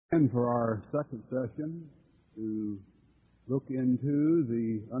And for our second session, to look into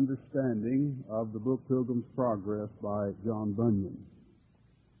the understanding of the book Pilgrim's Progress by John Bunyan.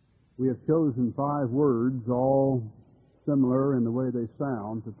 We have chosen 5 words, all similar in the way they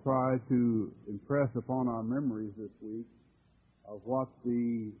sound, to try to impress upon our memories this week of what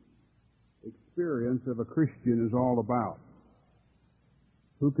the experience of a Christian is all about.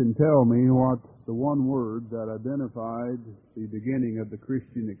 Who can tell me what the one word that identified the beginning of the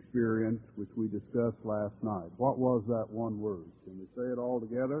Christian experience which we discussed last night? What was that one word? Can we say it all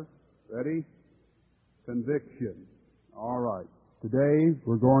together? Ready? Conviction. All right. Today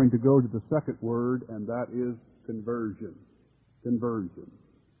we're going to go to the second word, and that is conversion. Conversion.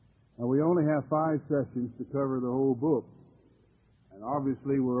 Now we only have 5 sessions to cover the whole book, and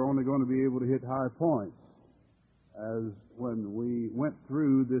obviously we're only going to be able to hit high points. As when we went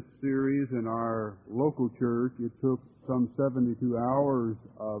through this series in our local church, it took some 72 hours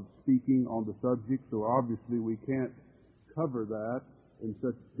of speaking on the subject, so obviously we can't cover that in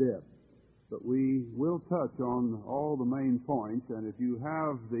such depth. But we will touch on all the main points, and if you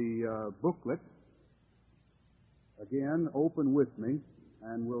have the booklet, again, open with me,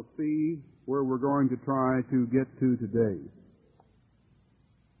 and we'll see where we're going to try to get to today.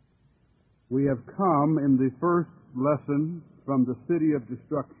 We have come in the first lesson from the city of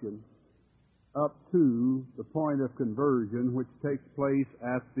destruction up to the point of conversion, which takes place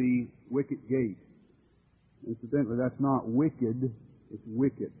at the wicket gate. Incidentally, that's not wicked, it's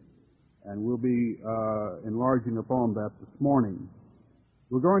wicket. And we'll be enlarging upon that this morning.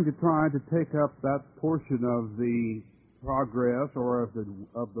 We're going to try to take up that portion of the progress or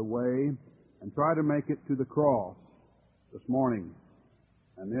of the way and try to make it to the cross this morning.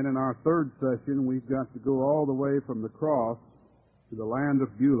 And then in our third session, we've got to go all the way from the cross to the land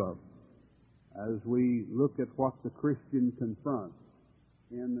of Beulah as we look at what the Christian confronts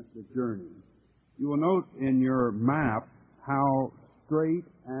in the journey. You will note in your map how straight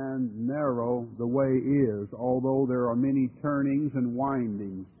and narrow the way is, although there are many turnings and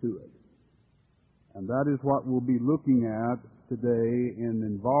windings to it. And that is what we'll be looking at today in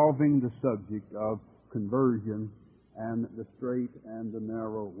involving the subject of conversion and the straight and the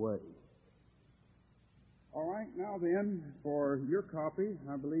narrow way. All right, now then, for your copy,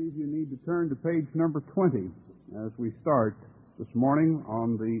 I believe you need to turn to page number 20 as we start this morning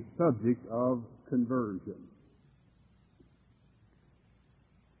on the subject of conversion.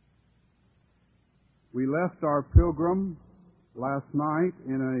 We left our pilgrim last night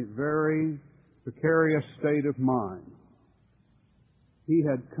in a very precarious state of mind. He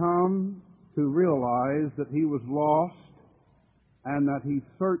had come to realize that he was lost and that he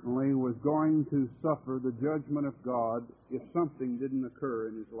certainly was going to suffer the judgment of God if something didn't occur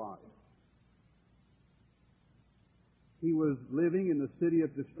in his life. He was living in the city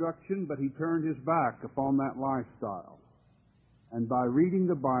of destruction, but he turned his back upon that lifestyle. And by reading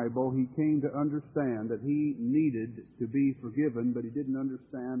the Bible, he came to understand that he needed to be forgiven, but he didn't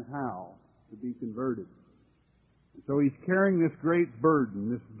understand how to be converted. So he's carrying this great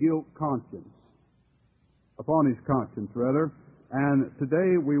burden, this guilt conscience, upon his conscience, rather. And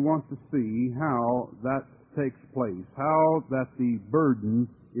today we want to see how that takes place, how that the burden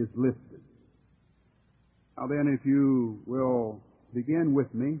is lifted. Now then, if you will begin with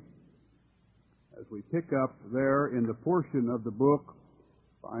me, as we pick up there in the portion of the book,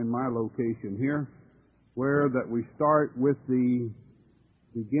 find my location here, where that we start with the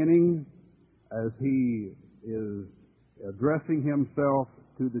beginning as he is addressing himself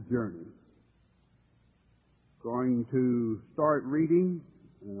to the journey. Going to start reading,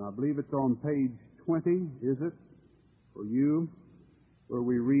 and I believe it's on page 20, is it, for you, where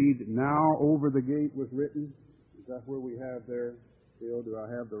we read, "Now over the gate was written." Is that where we have there? Bill, do I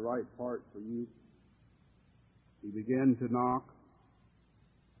have the right part for you? We begin to knock.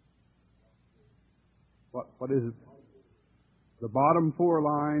 What is it? The bottom 4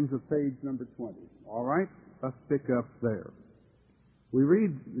 lines of page number 20. All right? Let's pick up there. We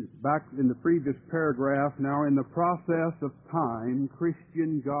read back in the previous paragraph, "Now in the process of time,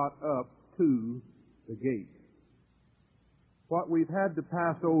 Christian got up to the gate." What we've had to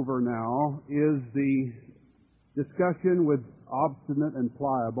pass over now is the discussion with obstinate and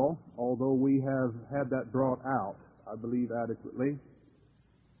pliable, although we have had that brought out, I believe, adequately.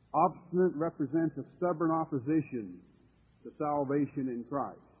 Obstinate represents a stubborn opposition to salvation in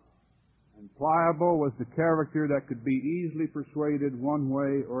Christ. And pliable was the character that could be easily persuaded one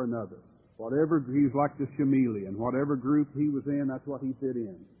way or another. Whatever, he's like the chameleon. Whatever group he was in, that's what he fit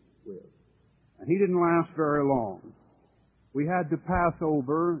in with. And he didn't last very long. We had to pass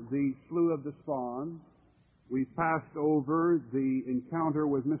over the Slough of Despond, we passed over the encounter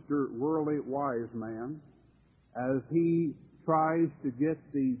with Mr. Worldly Wiseman as he tries to get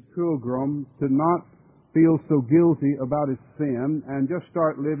the pilgrim to not feel so guilty about his sin and just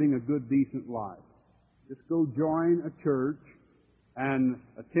start living a good, decent life. Just go join a church and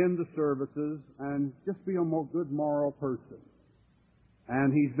attend the services and just be a good moral person.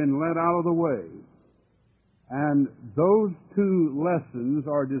 And he's been led out of the way. And those two lessons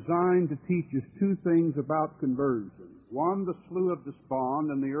are designed to teach us two things about conversion. One, the Slough of Despond,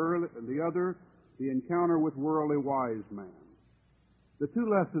 and the other, the encounter with Worldly Wiseman. The two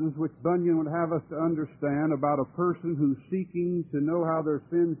lessons which Bunyan would have us to understand about a person who's seeking to know how their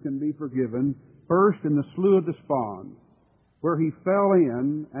sins can be forgiven, first in the Slough of Despond, where he fell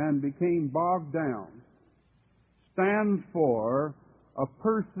in and became bogged down, stands for a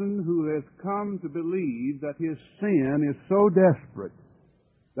person who has come to believe that his sin is so desperate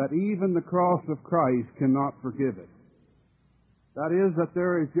that even the cross of Christ cannot forgive it. That is, that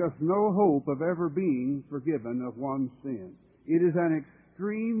there is just no hope of ever being forgiven of one's sin. It is an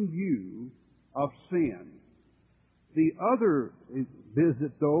extreme view of sin. The other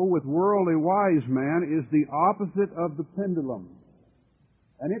visit, though, with Worldly Wiseman is the opposite of the pendulum.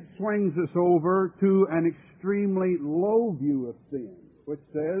 And it swings us over to an extremely low view of sin, which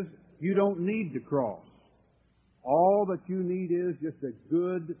says you don't need to cross. All that you need is just a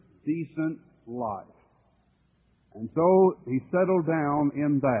good, decent life. And so he settled down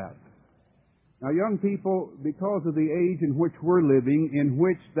in that. Now, young people, because of the age in which we're living, in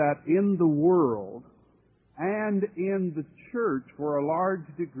which that in the world and in the church for a large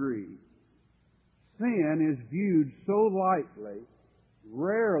degree, sin is viewed so lightly,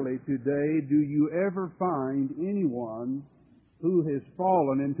 rarely today do you ever find anyone who has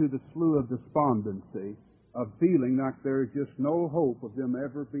fallen into the slough of despondency, of feeling like there is just no hope of them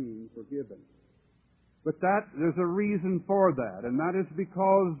ever being forgiven. But there's a reason for that, and that is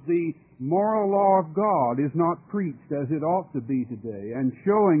because the moral law of God is not preached as it ought to be today, and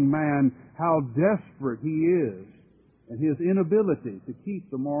showing man how desperate he is and his inability to keep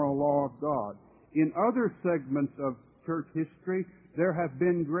the moral law of God. In other segments of church history, there have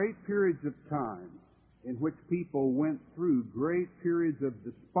been great periods of time in which people went through great periods of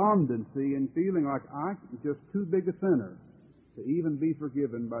despondency and feeling like I'm just too big a sinner to even be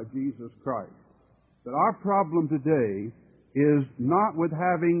forgiven by Jesus Christ. But our problem today is not with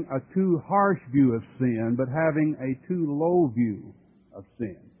having a too harsh view of sin, but having a too low view of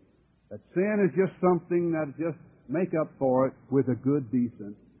sin. That sin is just something that just make up for it with a good,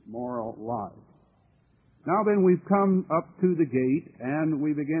 decent, moral life. Now then, we've come up to the gate, and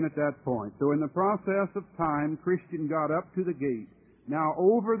we begin at that point. So in the process of time, Christian got up to the gate. Now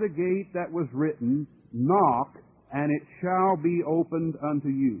over the gate that was written, "Knock, and it shall be opened unto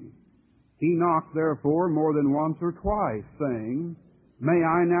you." He knocked, therefore, more than once or twice, saying, "May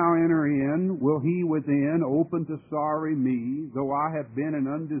I now enter in? Will he within open to sorry me, though I have been an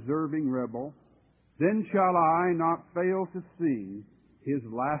undeserving rebel? Then shall I not fail to sing his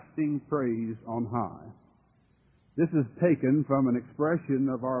lasting praise on high." This is taken from an expression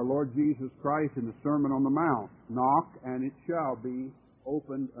of our Lord Jesus Christ in the Sermon on the Mount. "Knock, and it shall be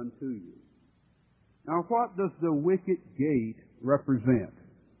opened unto you." Now, what does the wicket gate represent?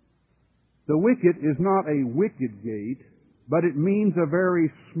 The wicket is not a wicked gate, but it means a very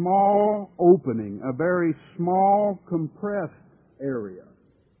small opening, a very small compressed area.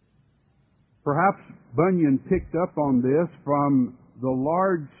 Perhaps Bunyan picked up on this from the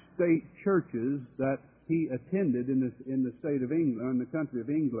large state churches that he attended in the state of England, in the country of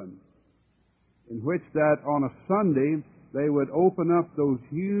England, in which that on a Sunday they would open up those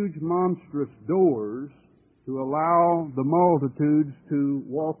huge monstrous doors to allow the multitudes to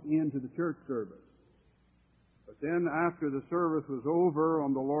walk into the church service. But then after the service was over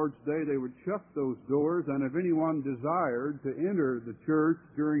on the Lord's Day, they would shut those doors, and if anyone desired to enter the church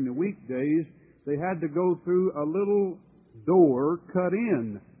during the weekdays, they had to go through a little door cut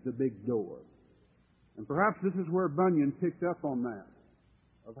in the big door. And perhaps this is where Bunyan picked up on that,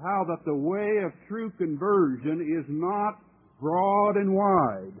 of how that the way of true conversion is not broad and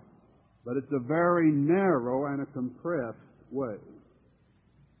wide, but it's a very narrow and a compressed way.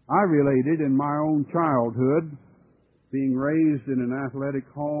 I related in my own childhood, being raised in an athletic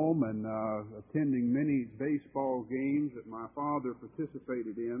home and attending many baseball games that my father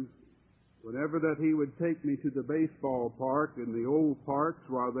participated in. Whenever that he would take me to the baseball park in the old parks,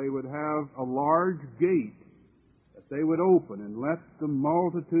 while they would have a large gate that they would open and let the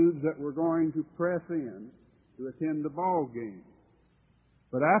multitudes that were going to press in to attend the ball game.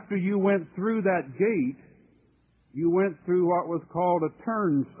 But after you went through that gate, you went through what was called a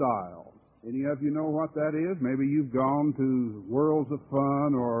turnstile. Any of you know what that is? Maybe you've gone to Worlds of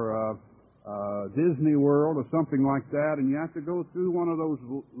Fun or Disney World or something like that, and you have to go through one of those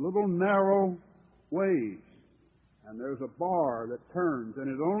little narrow ways. And there's a bar that turns, and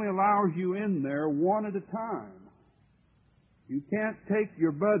it only allows you in there one at a time. You can't take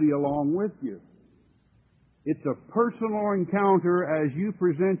your buddy along with you. It's a personal encounter as you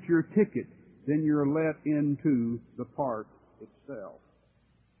present your ticket, then you're let into the park itself.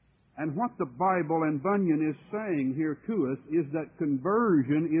 And what the Bible and Bunyan is saying here to us is that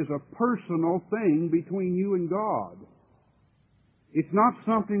conversion is a personal thing between you and God. It's not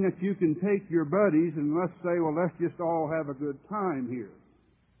something that you can take your buddies and let's say, well, let's just all have a good time here.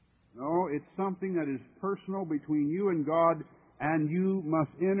 No, it's something that is personal between you and God, and you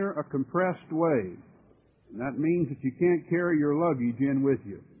must enter a compressed way. And that means that you can't carry your luggage in with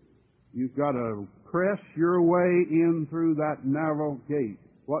you. You've got to press your way in through that narrow gate.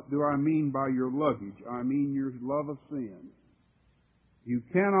 What do I mean by your luggage? I mean your love of sin. You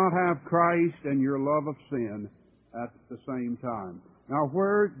cannot have Christ and your love of sin at the same time. Now,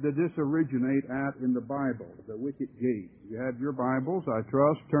 where did this originate at in the Bible? The wicket gate. You have your Bibles, I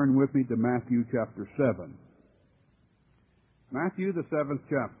trust. Turn with me to Matthew chapter 7. Matthew, the 7th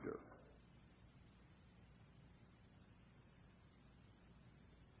chapter.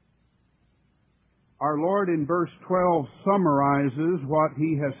 Our Lord in verse 12 summarizes what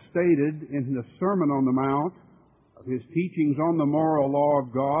He has stated in the Sermon on the Mount of His teachings on the moral law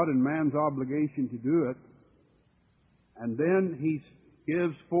of God and man's obligation to do it. And then He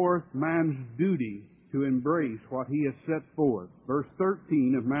gives forth man's duty to embrace what He has set forth. Verse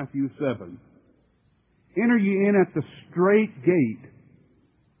 13 of Matthew 7. Enter ye in at the strait gate,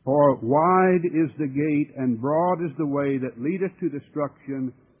 for wide is the gate, and broad is the way that leadeth to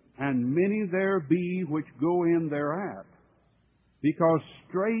destruction, and many there be which go in thereat. Because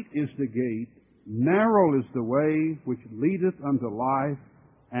strait is the gate, narrow is the way which leadeth unto life,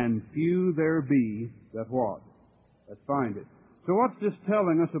 and few there be that what? That find it. So what's this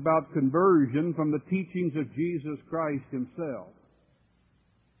telling us about conversion from the teachings of Jesus Christ Himself?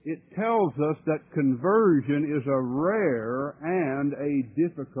 It tells us that conversion is a rare and a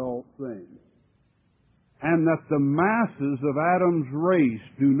difficult thing, and that the masses of Adam's race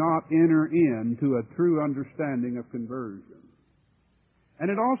do not enter into a true understanding of conversion.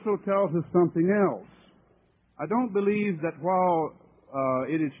 And it also tells us something else. I don't believe that while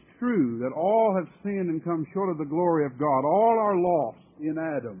it is true that all have sinned and come short of the glory of God, all are lost in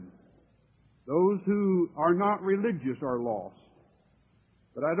Adam. Those who are not religious are lost.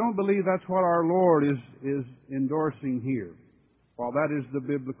 But I don't believe that's what our Lord is endorsing here, while that is the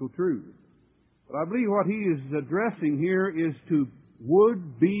biblical truth. But I believe what He is addressing here is to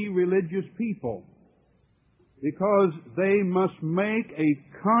would-be religious people, because they must make a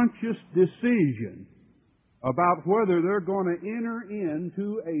conscious decision about whether they're going to enter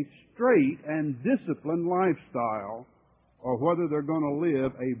into a straight and disciplined lifestyle or whether they're going to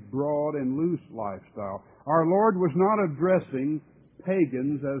live a broad and loose lifestyle. Our Lord was not addressing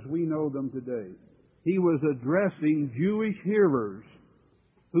pagans as we know them today. He was addressing Jewish hearers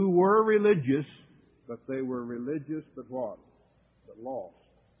who were religious, but they were religious, but what? But lost.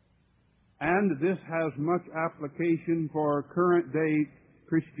 And this has much application for current day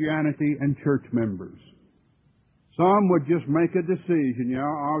Christianity and church members. Some would just make a decision,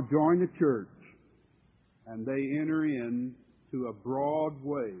 I'll join the church. And they enter into a broad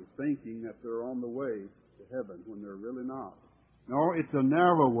way, thinking that they're on the way to heaven when they're really not. No, it's a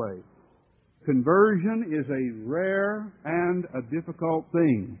narrow way. Conversion is a rare and a difficult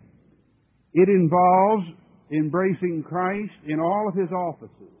thing. It involves embracing Christ in all of His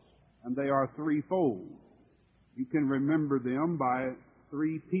offices, and they are threefold. You can remember them by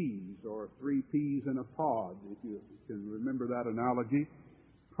 3 P's, or 3 P's in a pod, if you can remember that analogy.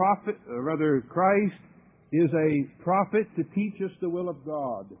 Christ is a prophet to teach us the will of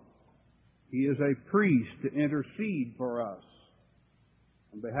God. He is a priest to intercede for us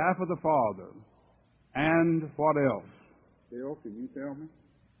on behalf of the Father. And what else? Bill, can you tell me?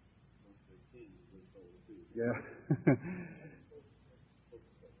 Yeah.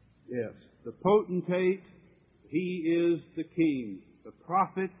 Yes. The potentate, He is the King. The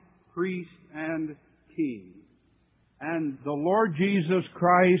prophet, priest, and king. And the Lord Jesus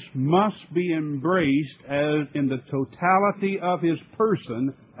Christ must be embraced as in the totality of His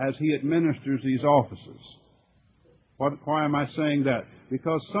person as He administers these offices. Why am I saying that?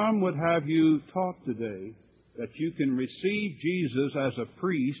 Because some would have you taught today that you can receive Jesus as a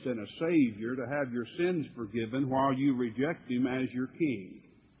priest and a Savior to have your sins forgiven while you reject Him as your King.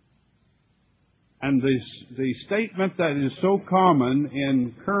 And the statement that is so common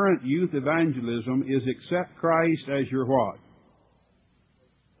in current youth evangelism is accept Christ as your what?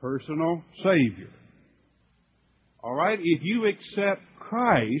 Personal Savior. All right? If you accept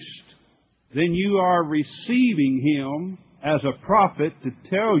Christ, then you are receiving Him as a prophet to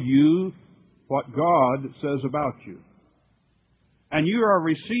tell you what God says about you. And you are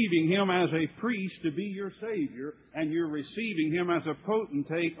receiving Him as a priest to be your Savior, and you're receiving Him as a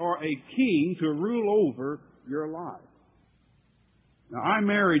potentate or a king to rule over your life. Now, I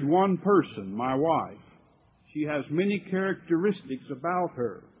married one person, my wife. She has many characteristics about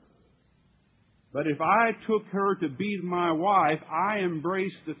her. But if I took her to be my wife, I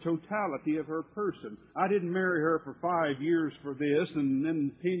embraced the totality of her person. I didn't marry her for 5 years for this, and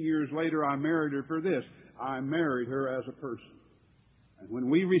then 10 years later I married her for this. I married her as a person. And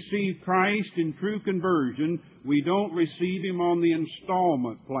when we receive Christ in true conversion, we don't receive Him on the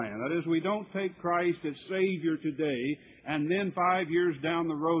installment plan. That is, we don't take Christ as Savior today and then 5 years down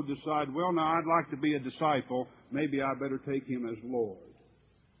the road decide, well, now I'd like to be a disciple. Maybe I better take Him as Lord.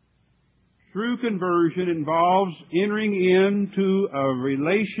 True conversion involves entering into a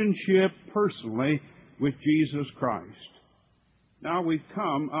relationship personally with Jesus Christ. Now we've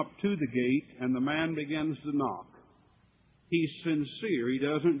come up to the gate and the man begins to knock. He's sincere. He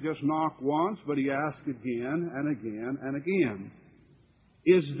doesn't just knock once, but he asks again and again and again.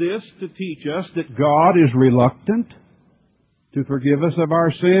 Is this to teach us that God is reluctant to forgive us of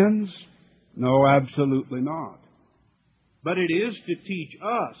our sins? No, absolutely not. But it is to teach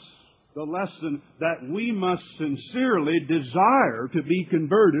us the lesson that we must sincerely desire to be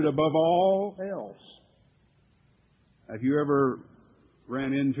converted above all else. Have you ever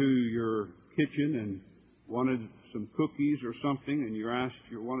ran into your kitchen and wanted some cookies or something, and you asked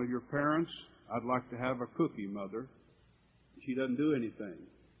one of your parents, I'd like to have a cookie, Mother. She doesn't do anything.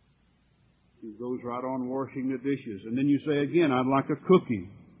 She goes right on washing the dishes. And then you say again, I'd like a cookie.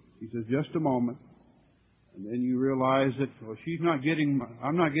 She says, just a moment. And then you realize that, well,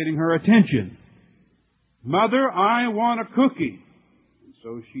 I'm not getting her attention. Mother, I want a cookie. And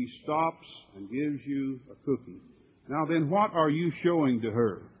so she stops and gives you a cookie. Now then, what are you showing to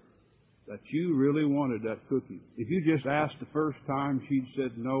her? That you really wanted that cookie. If you just asked the first time, she'd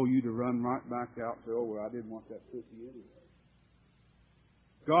said no, you'd have run right back out and said, oh, well, I didn't want that cookie anyway.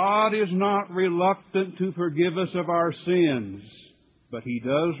 God is not reluctant to forgive us of our sins, but He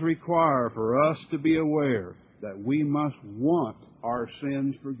does require for us to be aware that we must want our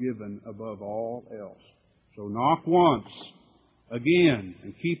sins forgiven above all else. So knock once, again,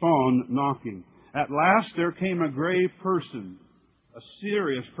 and keep on knocking. At last there came a grave person, a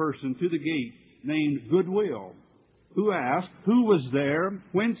serious person to the gate named Goodwill, who asked who was there,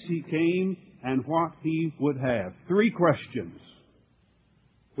 whence he came, and what he would have. 3 questions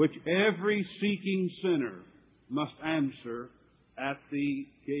which every seeking sinner must answer at the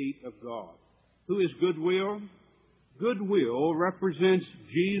gate of God. Who is Goodwill? Goodwill represents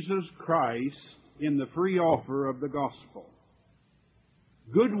Jesus Christ in the free offer of the gospel.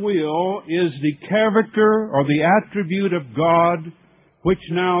 Goodwill is the character or the attribute of God which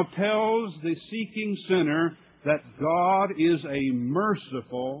now tells the seeking sinner that God is a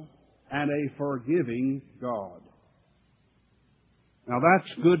merciful and a forgiving God. Now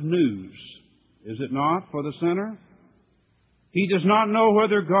that's good news, is it not, for the sinner? He does not know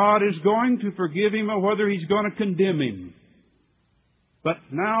whether God is going to forgive him or whether He's going to condemn him. But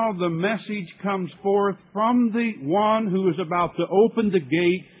now the message comes forth from the one who is about to open the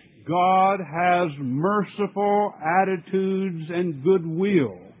gate. God has merciful attitudes and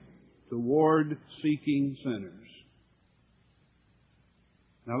goodwill toward seeking sinners.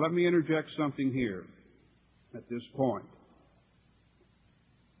 Now let me interject something here at this point.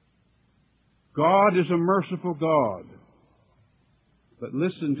 God is a merciful God. But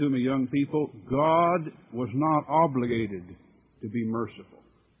listen to me, young people, God was not obligated to be merciful.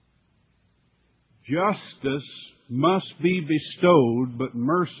 Justice must be bestowed, but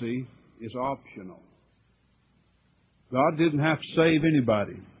mercy is optional. God didn't have to save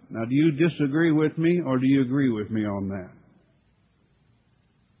anybody. Now, do you disagree with me, or do you agree with me on that?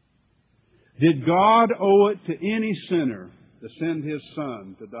 Did God owe it to any sinner to send His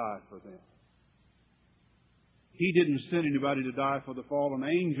Son to die for them? He didn't send anybody to die for the fallen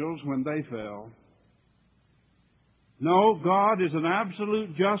angels when they fell. No, God is an absolute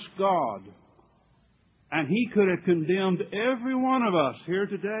just God. And He could have condemned every one of us here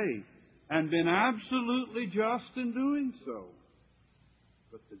today and been absolutely just in doing so.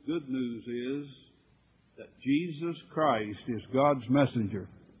 But the good news is that Jesus Christ is God's messenger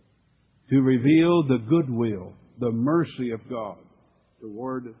to reveal the goodwill, the mercy of God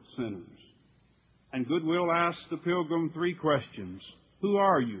toward sinners. And Goodwill asked the pilgrim 3 questions. Who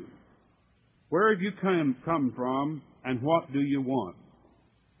are you? Where have you come from? And what do you want?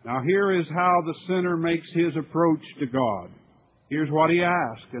 Now here is how the sinner makes his approach to God. Here's what he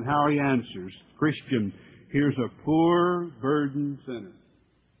asks and how he answers. Christian, here's a poor, burdened sinner.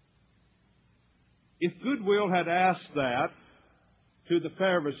 If Goodwill had asked that to the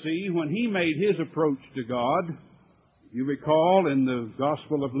Pharisee when he made his approach to God, you recall in the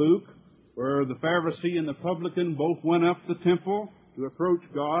Gospel of Luke, where the Pharisee and the publican both went up the temple to approach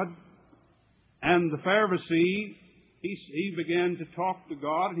God, and the Pharisee, he began to talk to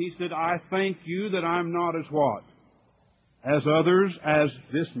God, and he said, I thank you that I'm not as what? As others, as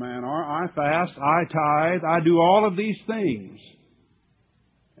this man are. I fast, I tithe, I do all of these things.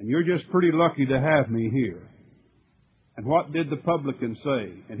 And you're just pretty lucky to have me here. And what did the publican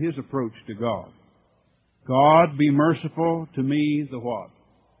say in his approach to God? God, be merciful to me, the what?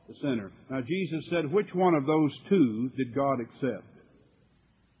 The sinner. Now Jesus said, which one of those 2 did God accept?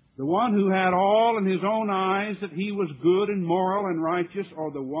 The one who had all in his own eyes that he was good and moral and righteous,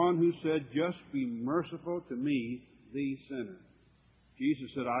 or the one who said, just be merciful to me, the sinner? Jesus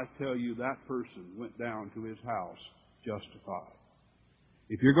said, I tell you, that person went down to his house justified.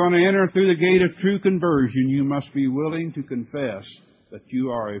 If you're going to enter through the gate of true conversion, you must be willing to confess that you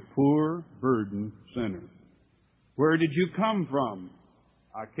are a poor, burdened sinner. Where did you come from?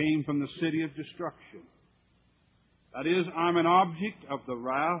 I came from the city of destruction. That is, I'm an object of the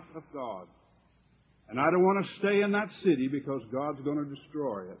wrath of God. And I don't want to stay in that city because God's going to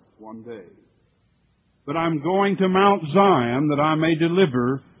destroy it one day. But I'm going to Mount Zion that I may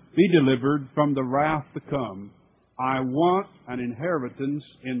be delivered from the wrath to come. I want an inheritance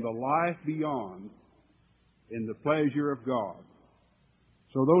in the life beyond, in the pleasure of God.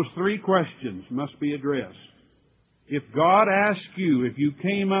 So those 3 questions must be addressed. If God asked you, if you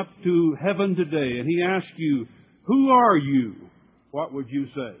came up to heaven today and He asked you, who are you? What would you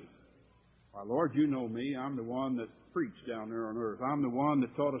say? Why, Lord, you know me. I'm the one that preached down there on earth. I'm the one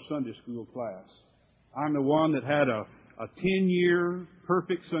that taught a Sunday school class. I'm the one that had a 10-year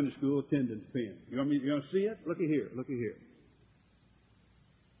perfect Sunday school attendance pin. You want to see it? Look at here. Look at here.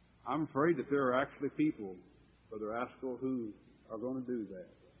 I'm afraid that there are actually people, Brother Askell, who are going to do that.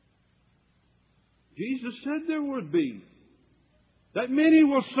 Jesus said there would be. That many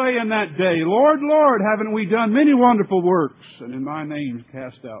will say in that day, Lord, Lord, haven't we done many wonderful works, and in my name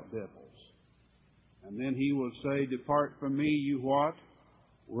cast out devils? And then He will say, depart from me, you what?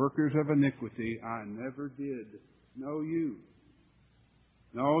 Workers of iniquity, I never did know you.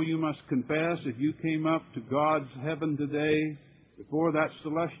 No, you must confess if you came up to God's heaven today before that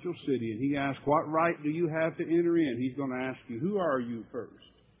celestial city, and He asked, what right do you have to enter in? He's going to ask you, who are you first?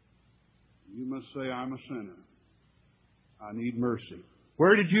 You must say, I'm a sinner. I need mercy.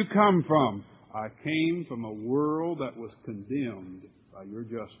 Where did you come from? I came from a world that was condemned by your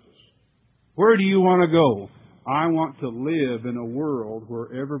justice. Where do you want to go? I want to live in a world where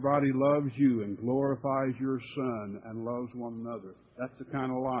everybody loves you and glorifies your Son and loves one another. That's the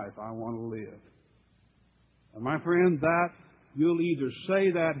kind of life I want to live. And my friend, that you'll either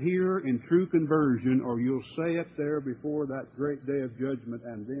say that here in true conversion or you'll say it there before that great day of judgment,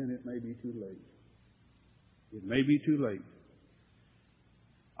 and then it may be too late. It may be too late.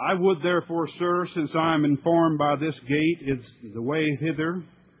 I would therefore, sir, since I am informed by this gate is the way hither,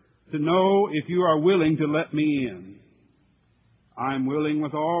 to know if you are willing to let me in. I am willing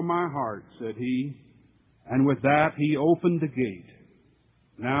with all my heart, said he, and with that he opened the gate.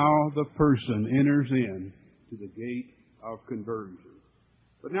 Now the person enters in to the gate of conversion.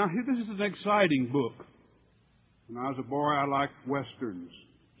 But now this is an exciting book. When I was a boy, I liked Westerns.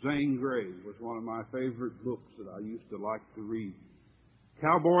 Zane Grey was one of my favorite books that I used to like to read.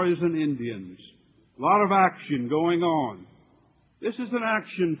 Cowboys and Indians. A lot of action going on. This is an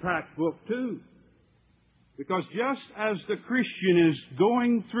action-packed book, too. Because just as the Christian is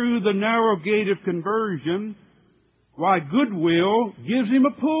going through the narrow gate of conversion, why, goodwill gives him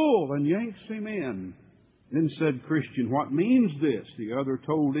a pull and yanks him in. Then said Christian, what means this? The other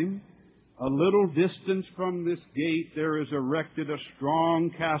told him, a little distance from this gate there is erected a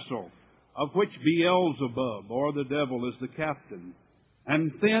strong castle, of which Beelzebub, or the devil, is the captain.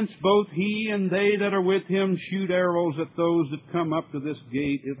 And thence both he and they that are with him shoot arrows at those that come up to this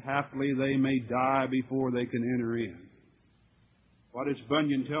gate, if haply they may die before they can enter in. What is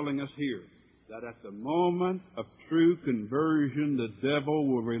Bunyan telling us here? That at the moment of true conversion, the devil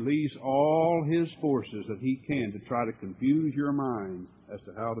will release all his forces that he can to try to confuse your mind as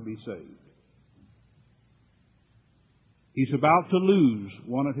to how to be saved. He's about to lose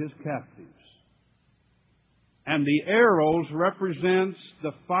one of his captives. And the arrows represents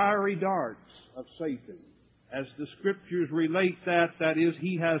the fiery darts of Satan. As the Scriptures relate that is,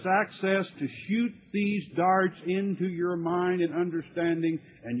 he has access to shoot these darts into your mind and understanding,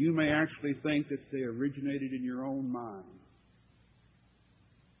 and you may actually think that they originated in your own mind.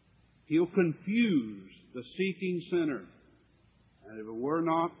 He'll confuse the seeking sinner. And if it were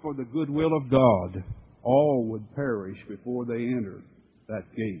not for the goodwill of God, all would perish before they entered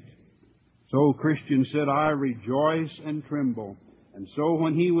that gate. So Christian said, I rejoice and tremble. And so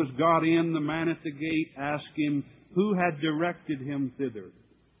when he was got in, the man at the gate asked him who had directed him thither.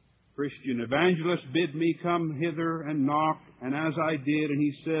 Christian evangelist bid me come hither and knock, and as I did, and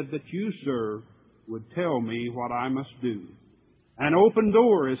he said that you, sir, would tell me what I must do. An open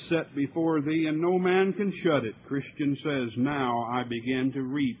door is set before thee, and no man can shut it. Christian says, now I begin to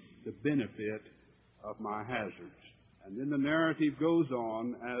reap the benefit of my hazards. And then the narrative goes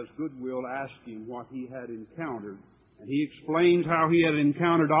on as Goodwill asked him what he had encountered. And he explains how he had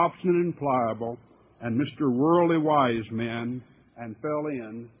encountered Obstinate and Pliable and Mr. Worldly Wise Men and fell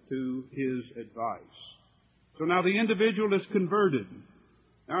in to his advice. So now the individual is converted.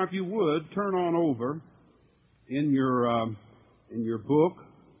 Now if you would, turn on over in your book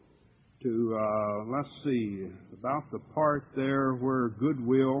to, let's see, about the part there where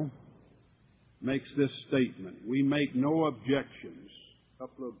Goodwill makes this statement. We make no objections. A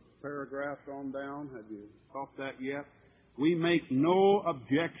couple of paragraphs on down. Have you caught that yet? We make no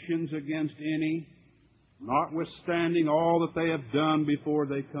objections against any, notwithstanding all that they have done before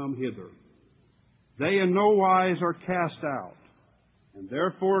they come hither. They in no wise are cast out. And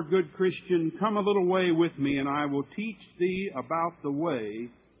therefore, good Christian, come a little way with me, and I will teach thee about the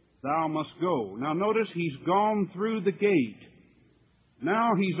way thou must go. Now notice he's gone through the gate.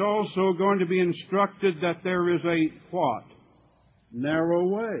 Now he's also going to be instructed that there is a what? Narrow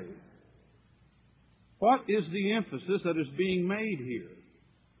way. What is the emphasis that is being made here?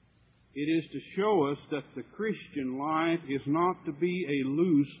 It is to show us that the Christian life is not to be a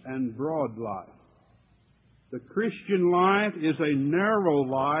loose and broad life. The Christian life is a narrow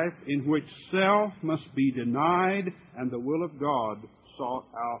life in which self must be denied and the will of God sought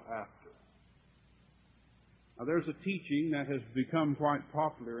out after. Now there's a teaching that has become quite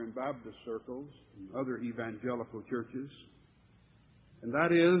popular in Baptist circles and other evangelical churches, and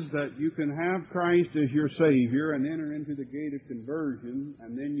that is that you can have Christ as your Savior and enter into the gate of conversion,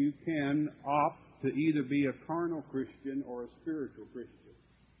 and then you can opt to either be a carnal Christian or a spiritual Christian.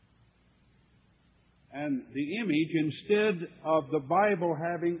 And the image, instead of the Bible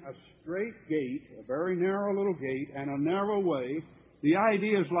having a straight gate, a very narrow little gate, and a narrow way, the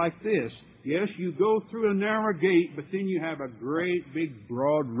idea is like this. Yes, you go through a narrow gate, but then you have a great big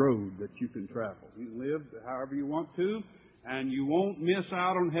broad road that you can travel. You can live however you want to, and you won't miss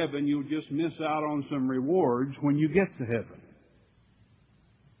out on heaven. You'll just miss out on some rewards when you get to heaven.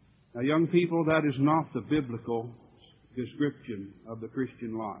 Now, young people, that is not the biblical description of the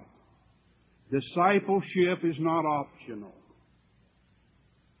Christian life. Discipleship is not optional.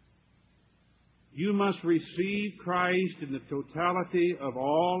 You must receive Christ in the totality of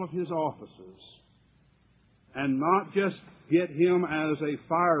all of His offices and not just get Him as a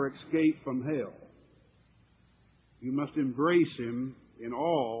fire escape from hell. You must embrace Him in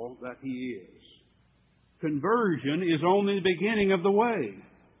all that He is. Conversion is only the beginning of the way.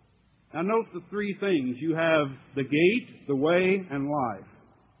 Now note the three things. You have the gate, the way, and life.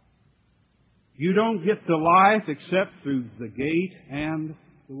 You don't get to life except through the gate and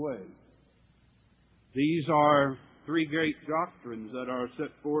the way. These are three great doctrines that are set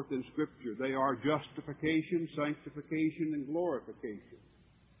forth in Scripture. They are justification, sanctification, and glorification.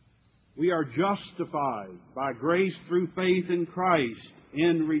 We are justified by grace through faith in Christ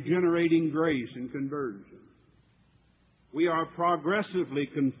in regenerating grace and conversion. We are progressively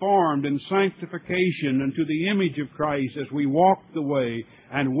conformed in sanctification unto the image of Christ as we walk the way,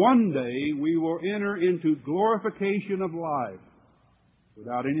 and one day we will enter into glorification of life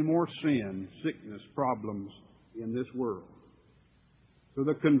without any more sin, sickness, problems in this world. So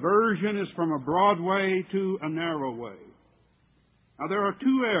the conversion is from a broad way to a narrow way. Now there are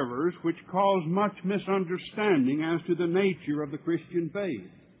two errors which cause much misunderstanding as to the nature of the Christian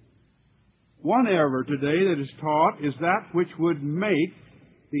faith. One error today that is taught is that which would make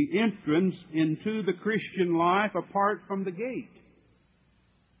the entrance into the Christian life apart from the gate.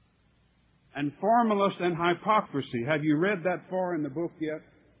 And formalist and hypocrisy. Have you read that far in the book yet?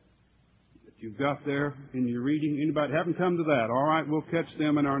 That you've got there in your reading? Anybody haven't come to that? All right, we'll catch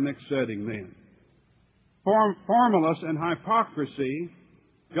them in our next setting then. Formalists and hypocrisy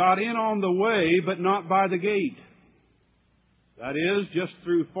got in on the way, but not by the gate. That is, just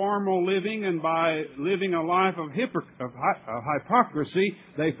through formal living and by living a life of hypocrisy,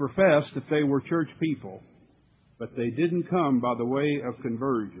 they professed that they were church people. But they didn't come by the way of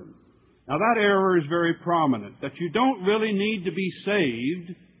conversion. Now that error is very prominent, that you don't really need to be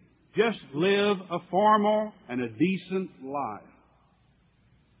saved, just live a formal and a decent life.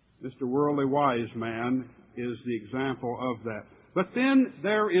 Mr. Worldly Wise Man is the example of that. But then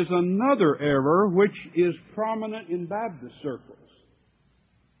there is another error which is prominent in Baptist circles.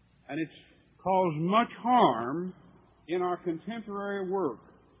 And it's caused much harm in our contemporary work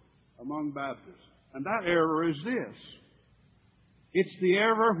among Baptists. And that error is this. It's the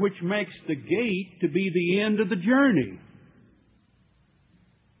error which makes the gate to be the end of the journey.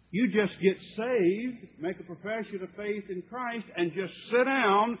 You just get saved, make a profession of faith in Christ, and just sit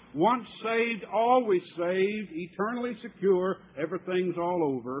down, once saved, always saved, eternally secure, everything's all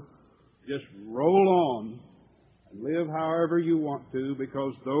over. Just roll on and live however you want to,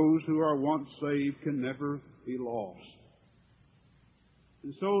 because those who are once saved can never be lost.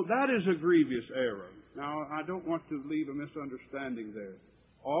 And so that is a grievous error. Now, I don't want to leave a misunderstanding there.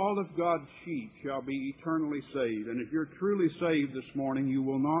 All of God's sheep shall be eternally saved. And if you're truly saved this morning, you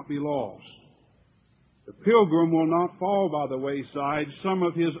will not be lost. The pilgrim will not fall by the wayside. Some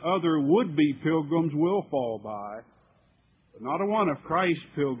of his other would-be pilgrims will fall by. But not a one of Christ's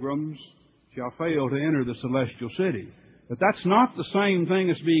pilgrims shall fail to enter the celestial city. But that's not the same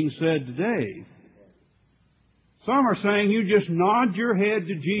thing as being said today. Some are saying you just nod your head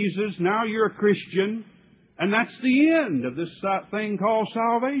to Jesus, now you're a Christian, and that's the end of this thing called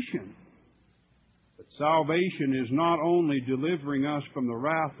salvation. But salvation is not only delivering us from the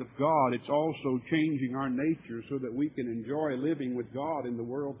wrath of God, it's also changing our nature so that we can enjoy living with God in the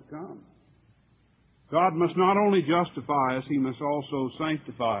world to come. God must not only justify us, He must also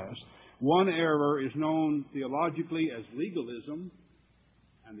sanctify us. One error is known theologically as legalism,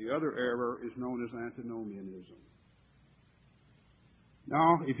 and the other error is known as antinomianism.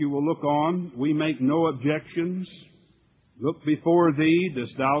 Now, if you will look on, we make no objections. Look before thee,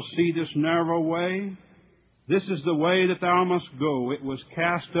 dost thou see this narrow way? This is the way that thou must go. It was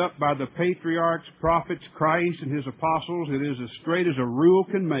cast up by the patriarchs, prophets, Christ, and His apostles. It is as straight as a rule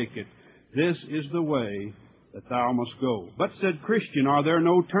can make it. This is the way that thou must go. But, said Christian, are there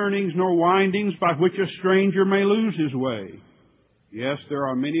no turnings nor windings by which a stranger may lose his way? Yes, there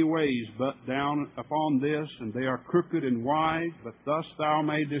are many ways but down upon this, and they are crooked and wide, but thus thou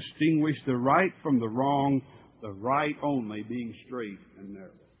may distinguish the right from the wrong, the right only being straight and narrow.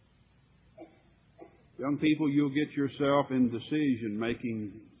 Young people, you'll get yourself in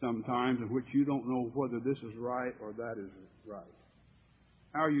decision-making sometimes in which you don't know whether this is right or that is right.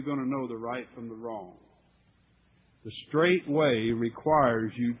 How are you going to know the right from the wrong? The straight way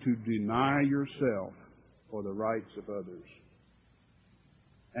requires you to deny yourself for the rights of others.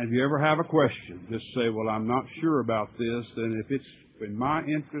 And if you ever have a question, just say, well, I'm not sure about this, then if it's in my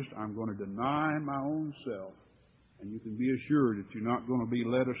interest, I'm going to deny my own self. And you can be assured that you're not going to be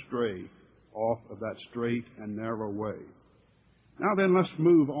led astray off of that straight and narrow way. Now then, let's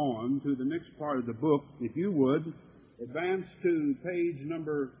move on to the next part of the book. If you would, advance to page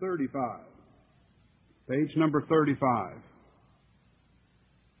number 35. Page number 35.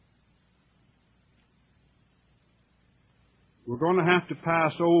 We're going to have to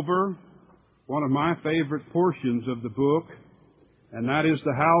pass over one of my favorite portions of the book, and that is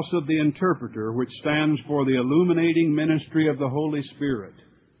the house of the interpreter, which stands for the illuminating ministry of the Holy Spirit,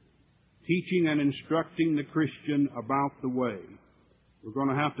 teaching and instructing the Christian about the way. We're going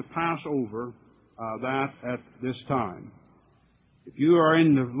to have to pass over that at this time. If you are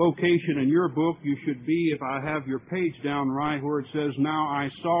in the location in your book, you should be, if I have your page down right, where it says, now I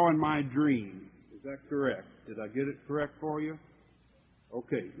saw in my dream. Is that correct? Did I get it correct for you?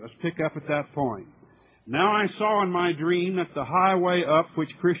 Okay, let's pick up at that point. Now I saw in my dream that the highway up which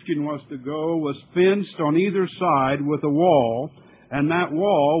Christian was to go was fenced on either side with a wall, and that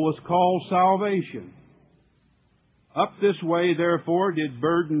wall was called salvation. Up this way, therefore, did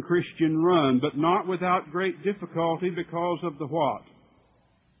burdened Christian run, but not without great difficulty because of the what?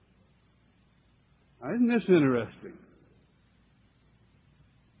 Now, isn't this interesting?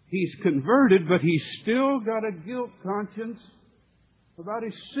 He's converted, but he's still got a guilt conscience about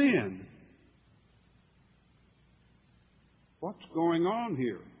his sin. What's going on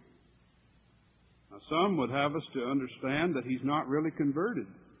here? Now, some would have us to understand that he's not really converted,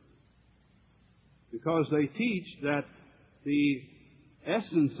 because they teach that the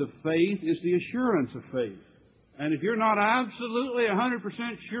essence of faith is the assurance of faith. And if you're not absolutely 100%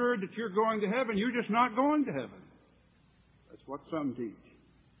 sure that you're going to heaven, you're just not going to heaven. That's what some teach.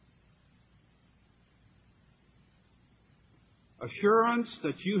 assurance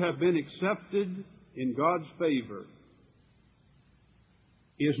that you have been accepted in God's favor,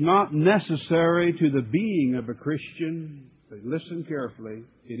 is not necessary to the being of a Christian. But listen carefully,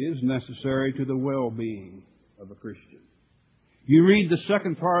 it is necessary to the well-being of a Christian. You read the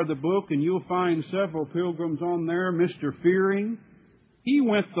second part of the book and you'll find several pilgrims on there. Mr. Fearing, he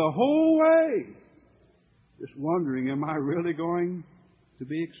went the whole way, just wondering, am I really going to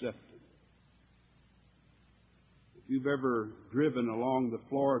be accepted? If you've ever driven along the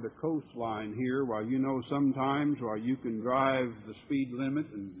Florida coastline here, while you know sometimes while you can drive the speed limit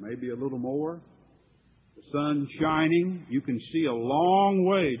and maybe a little more, the sun shining, you can see a long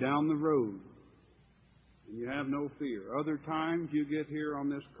way down the road. And you have no fear. Other times you get here on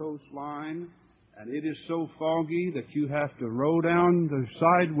this coastline and it is so foggy that you have to roll down the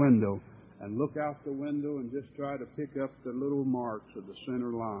side window and look out the window and just try to pick up the little marks of the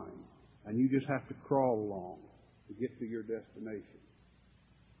center line. And you just have to crawl along to get to your destination.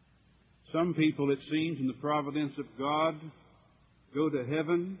 Some people, it seems, in the providence of God, go to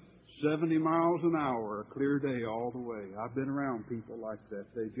heaven 70 miles an hour, a clear day all the way. I've been around people like that.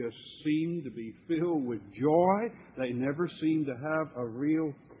 They just seem to be filled with joy. They never seem to have a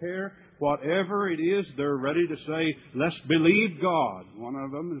real care. Whatever it is, they're ready to say, let's believe God. One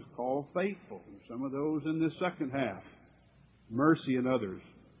of them is called faithful. And some of those in the second half, mercy and others.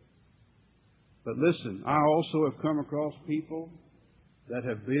 But listen, I also have come across people that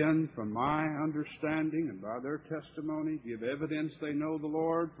have been, from my understanding and by their testimony, give evidence they know the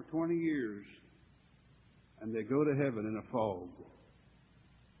Lord for 20 years, and they go to heaven in a fog.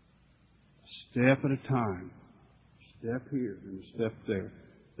 A step at a time. A step here and a step there.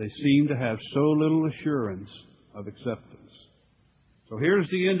 They seem to have so little assurance of acceptance. So here's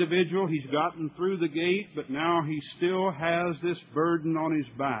the individual. He's gotten through the gate, but now he still has this burden on his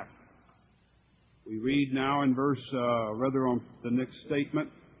back. We read now in on the next statement,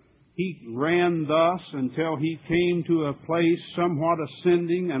 he ran thus until he came to a place somewhat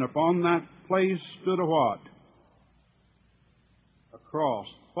ascending, and upon that place stood a what? A cross.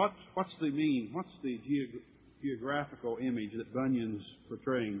 What's the mean? What's the geographical image that Bunyan's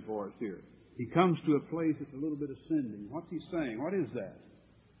portraying for us here? He comes to a place that's a little bit ascending. What's he saying? What is that?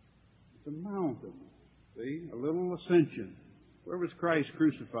 It's a mountain. See? A little ascension. Where was Christ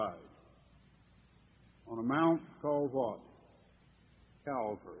crucified? On a mount called what?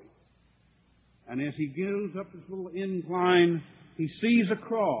 Calvary. And as he goes up this little incline, he sees a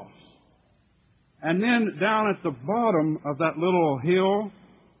cross. And then down at the bottom of that little hill,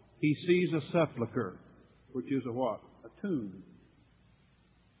 he sees a sepulcher, which is a what? A tomb.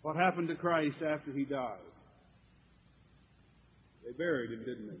 What happened to Christ after he died? They buried him,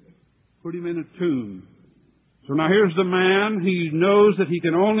 didn't they? Put him in a tomb. So now here's the man. He knows that he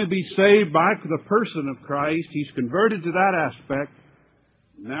can only be saved by the person of Christ. He's converted to that aspect.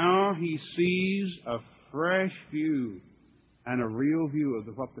 Now he sees a fresh view and a real view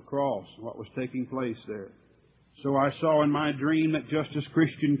of what the cross, what was taking place there. So I saw in my dream that just as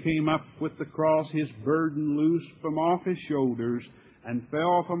Christian came up with the cross, his burden loosed from off his shoulders and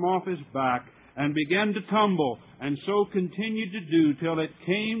fell from off his back and began to tumble, and so continued to do till it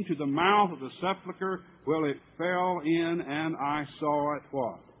came to the mouth of the sepulchre. Well, it fell in, and I saw it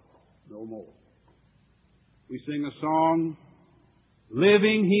what? No more. We sing a song,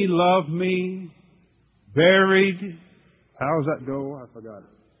 living he loved me, buried, how's that go? I forgot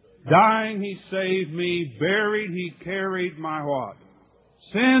it. Dying he saved me, buried he carried my what?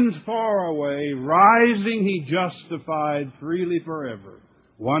 Sins far away, rising he justified freely forever.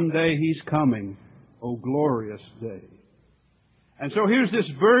 One day he's coming, oh glorious day. And so here's this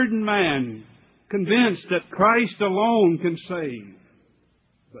burdened man, convinced that Christ alone can save.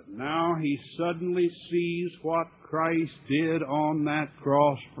 But now he suddenly sees what Christ did on that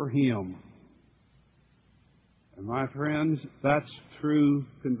cross for him. And my friends, that's true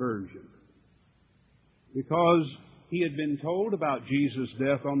conversion. Because he had been told about Jesus'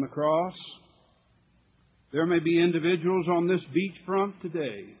 death on the cross. There may be individuals on this beachfront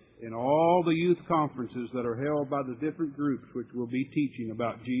today in all the youth conferences that are held by the different groups which will be teaching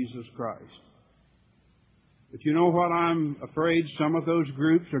about Jesus Christ. But you know what? I'm afraid some of those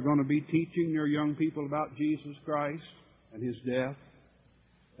groups are going to be teaching their young people about Jesus Christ and His death.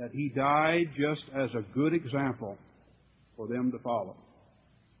 That He died just as a good example for them to follow.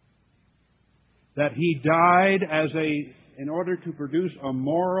 That He died in order to produce a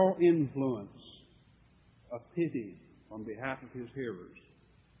moral influence, a pity on behalf of His hearers.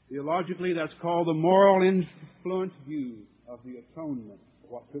 Theologically, that's called the moral influence view of the atonement, of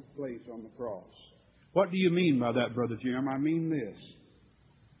what took place on the cross. What do you mean by that, Brother Jim? I mean this.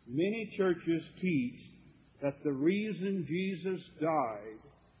 Many churches teach that the reason Jesus died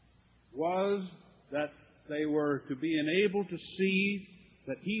was that they were to be enabled to see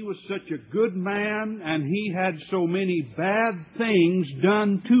that He was such a good man and He had so many bad things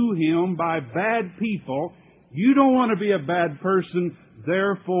done to Him by bad people. You don't want to be a bad person,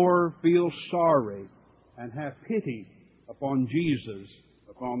 therefore feel sorry and have pity upon Jesus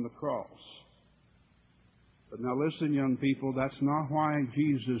upon the cross. But now listen, young people, that's not why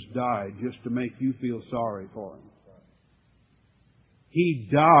Jesus died, just to make you feel sorry for Him. He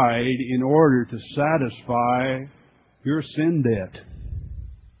died in order to satisfy your sin debt.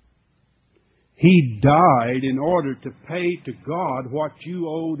 He died in order to pay to God what you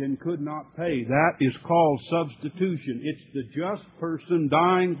owed and could not pay. That is called substitution. It's the just person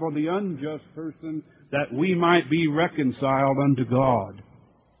dying for the unjust person that we might be reconciled unto God.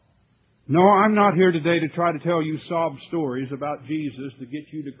 No, I'm not here today to try to tell you sob stories about Jesus to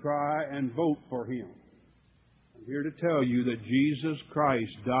get you to cry and vote for Him. I'm here to tell you that Jesus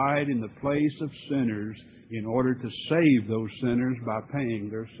Christ died in the place of sinners in order to save those sinners by paying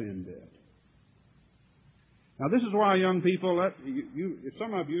their sin debt. Now, this is why, young people, if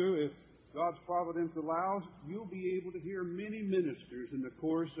some of you, if God's providence allows, you'll be able to hear many ministers in the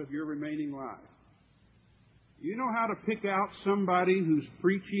course of your remaining life. You know how to pick out somebody who's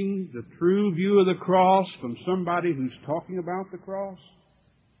preaching the true view of the cross from somebody who's talking about the cross?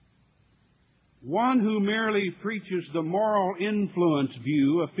 One who merely preaches the moral influence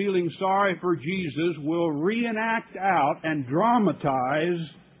view of feeling sorry for Jesus will reenact out and dramatize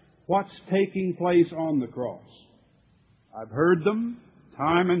what's taking place on the cross. I've heard them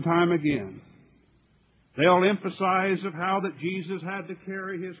time and time again. They'll emphasize of how that Jesus had to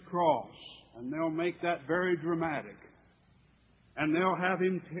carry His cross, and they'll make that very dramatic. And they'll have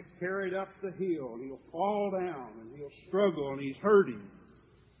Him carried up the hill, and He'll fall down, and He'll struggle, and He's hurting.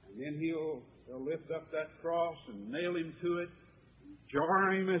 And then they'll lift up that cross and nail Him to it,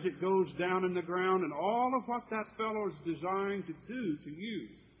 jar Him as it goes down in the ground, and all of what that fellow is designed to do to you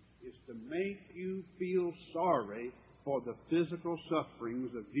is to make you feel sorry for the physical sufferings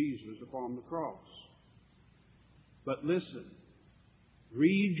of Jesus upon the cross. But listen,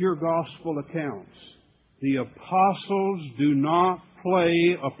 read your gospel accounts. The apostles do not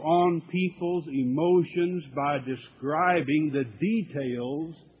play upon people's emotions by describing the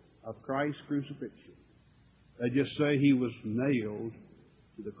details of Christ's crucifixion. They just say He was nailed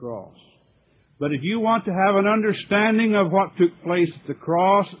to the cross. But if you want to have an understanding of what took place at the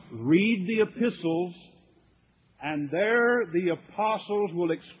cross, read the epistles, and there the apostles will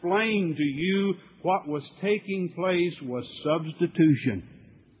explain to you what was taking place was substitution.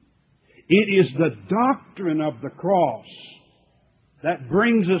 It is the doctrine of the cross that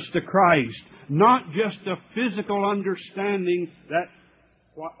brings us to Christ, not just a physical understanding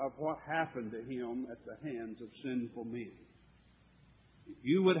of what happened to Him at the hands of sinful men. If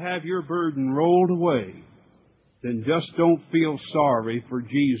you would have your burden rolled away, then just don't feel sorry for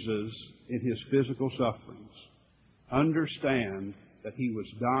Jesus in His physical sufferings. Understand that He was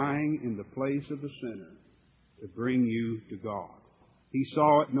dying in the place of the sinner to bring you to God. He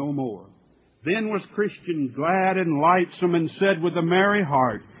saw it no more. Then was Christian glad and lightsome, and said with a merry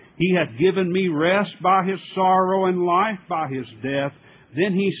heart, He hath given me rest by His sorrow, and life by His death.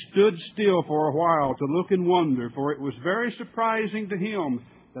 Then He stood still for a while to look and wonder, for it was very surprising to Him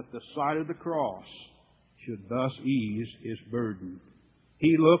that the sight of the cross should thus ease His burden.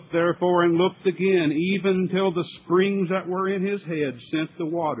 He looked therefore and looked again, even till the springs that were in His head sent the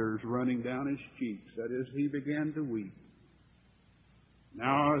waters running down His cheeks. That is, He began to weep.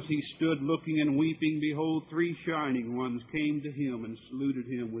 Now as He stood looking and weeping, behold, 3 shining ones came to Him and saluted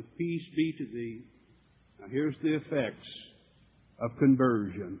Him with, Peace be to thee. Now here's the effects of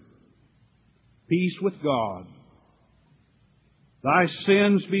conversion. Peace with God. Thy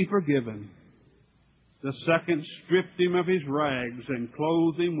sins be forgiven. The second stripped Him of His rags and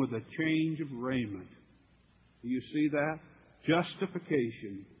clothed Him with a change of raiment. Do you see that?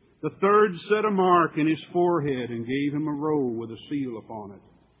 Justification. The third set a mark in His forehead and gave Him a roll with a seal upon it.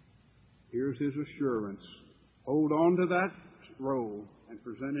 Here's His assurance. Hold on to that roll and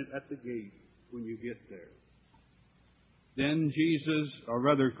present it at the gate when you get there. Then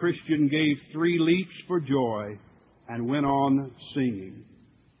Christian gave 3 leaps for joy and went on singing.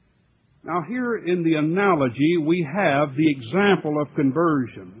 Now here in the analogy we have the example of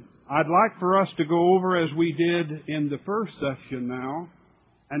conversion. I'd like for us to go over, as we did in the first section now,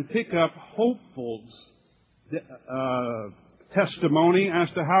 and pick up Hopeful's testimony as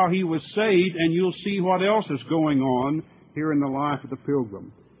to how he was saved, and you'll see what else is going on here in the life of the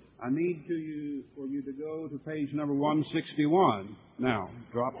pilgrim. I need for you to go to page number 161. Now,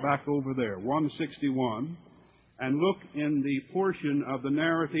 drop back over there. 161. and look in the portion of the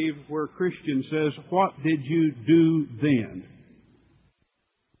narrative where Christian says, "What did you do then?"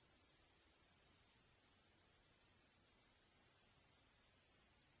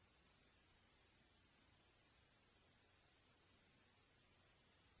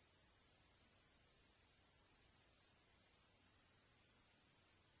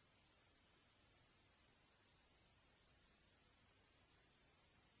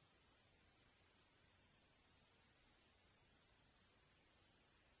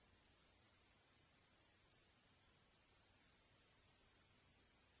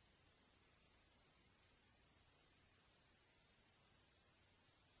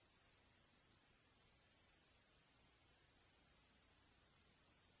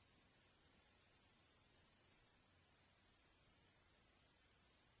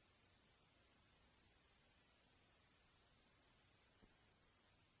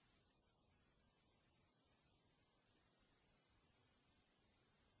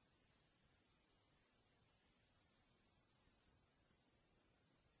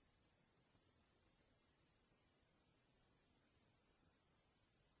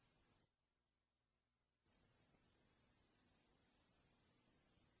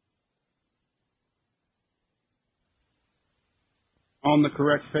 On the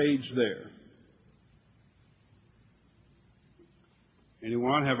correct page there.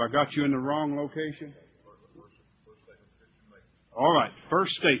 Anyone? Have I got you in the wrong location? All right.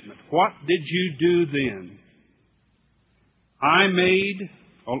 First statement. What did you do then? I made...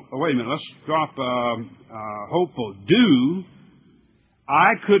 wait a minute. Let's drop hopeful. Do.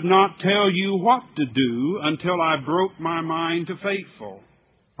 I could not tell you what to do until I broke my mind to faithful.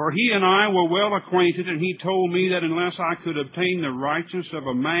 For he and I were well acquainted, and he told me that unless I could obtain the righteousness of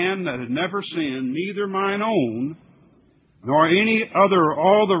a man that had never sinned, neither mine own nor any other,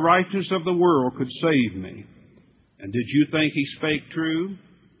 all the righteousness of the world could save me. And did you think he spake true?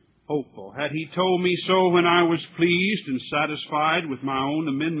 Hopeful. Had he told me so when I was pleased and satisfied with my own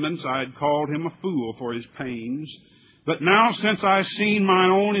amendments, I had called him a fool for his pains. But now, since I've seen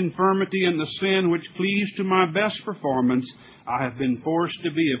mine own infirmity and the sin which pleased to my best performance, I have been forced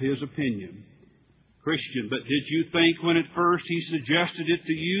to be of his opinion. Christian, but did you think when at first he suggested it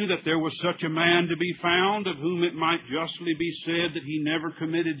to you that there was such a man to be found of whom it might justly be said that he never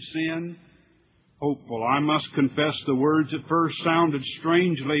committed sin? Hopeful, I must confess the words at first sounded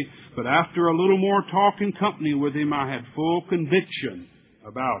strangely, but after a little more talk in company with him, I had full conviction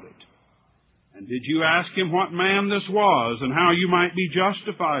about it. And did you ask him what man this was and how you might be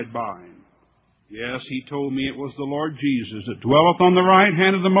justified by him? Yes, he told me it was the Lord Jesus that dwelleth on the right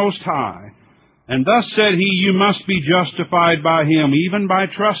hand of the Most High. And thus said he, you must be justified by him, even by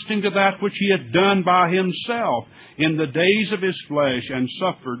trusting to that which he had done by himself in the days of his flesh and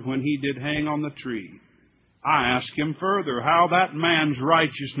suffered when he did hang on the tree. I asked him further how that man's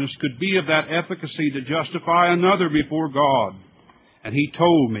righteousness could be of that efficacy to justify another before God. And he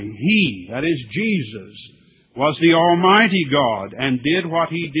told me, he, that is Jesus, was the Almighty God, and did what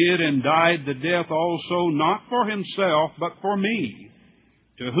he did and died the death also, not for himself, but for me,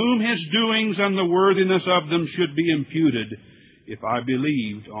 to whom his doings and the worthiness of them should be imputed, if I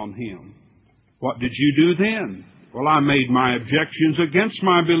believed on him. What did you do then? Well, I made my objections against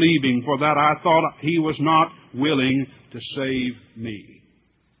my believing, for that I thought he was not willing to save me.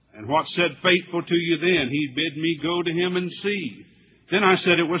 And what said faithful to you then? He bid me go to him and see. Then I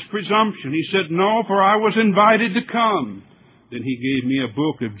said it was presumption. He said, no, for I was invited to come. Then he gave me a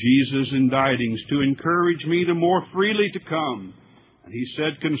book of Jesus' indictings to encourage me to more freely to come. And he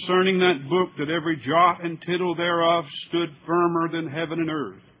said concerning that book that every jot and tittle thereof stood firmer than heaven and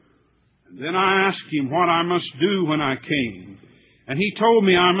earth. And then I asked him what I must do when I came. And he told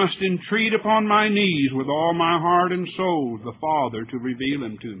me I must entreat upon my knees with all my heart and soul the Father to reveal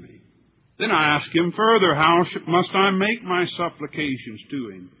him to me. Then I asked him further, how must I make my supplications to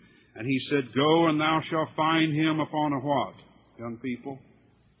him? And he said, go and thou shalt find him upon a what? Young people,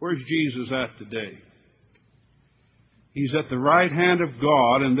 where's Jesus at today? He's at the right hand of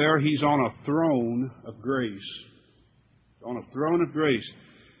God, and there he's on a throne of grace. On a throne of grace.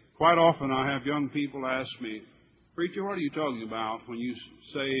 Quite often I have young people ask me, preacher, what are you talking about when you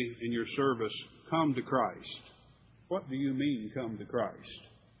say in your service, come to Christ? What do you mean, come to Christ?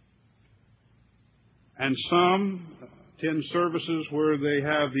 And some attend services where they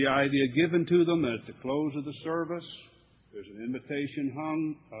have the idea given to them that at the close of the service, there's an invitation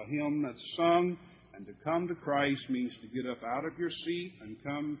hung, a hymn that's sung, and to come to Christ means to get up out of your seat and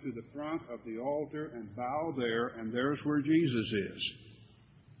come to the front of the altar and bow there, and there's where Jesus is.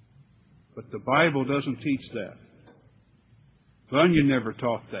 But the Bible doesn't teach that. Bunyan never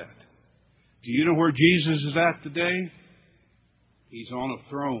taught that. Do you know where Jesus is at today? He's on a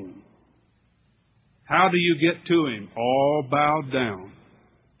throne. How do you get to Him? All bowed down.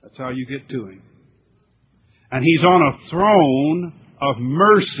 That's how you get to Him. And He's on a throne of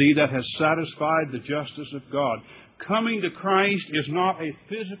mercy that has satisfied the justice of God. Coming to Christ is not a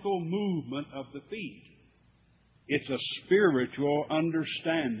physical movement of the feet. It's a spiritual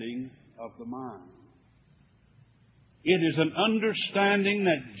understanding of the mind. It is an understanding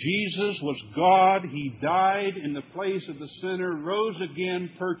that Jesus was God. He died in the place of the sinner, rose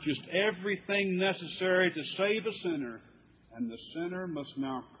again, purchased everything necessary to save a sinner. And the sinner must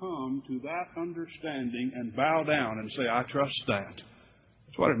now come to that understanding and bow down and say, I trust that.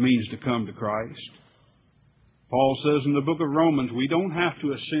 That's what it means to come to Christ. Paul says in the book of Romans, we don't have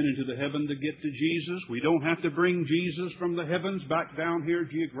to ascend into the heaven to get to Jesus. We don't have to bring Jesus from the heavens back down here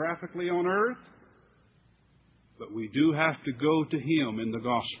geographically on earth. But we do have to go to Him in the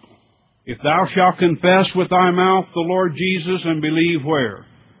gospel. If thou shalt confess with thy mouth the Lord Jesus and believe where?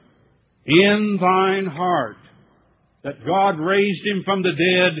 In thine heart that God raised Him from the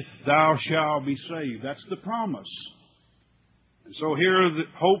dead, thou shalt be saved. That's the promise. And so here the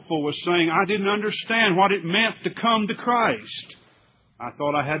hopeful was saying, I didn't understand what it meant to come to Christ. I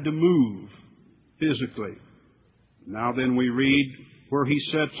thought I had to move physically. Now then we read where He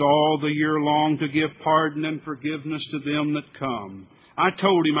sits all the year long to give pardon and forgiveness to them that come. I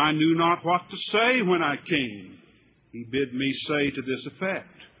told Him I knew not what to say when I came. He bid me say to this effect,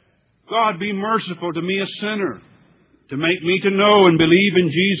 God be merciful to me a sinner, to make me to know and believe in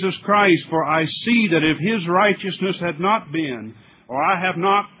Jesus Christ, for I see that if His righteousness had not been, or I have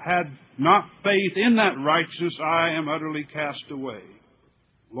not had faith in that righteousness, I am utterly cast away.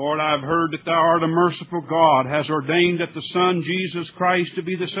 Lord, I have heard that Thou art a merciful God, has ordained that the Son, Jesus Christ, to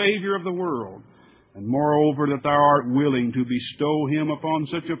be the Savior of the world, and moreover that Thou art willing to bestow Him upon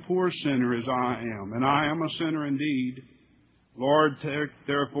such a poor sinner as I am. And I am a sinner indeed. Lord, take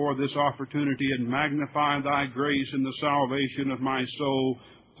therefore this opportunity and magnify Thy grace in the salvation of my soul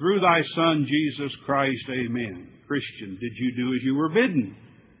through Thy Son, Jesus Christ. Amen. Christian, did you do as you were bidden?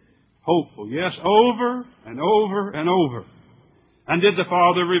 Hopeful, yes, over and over and over. And did the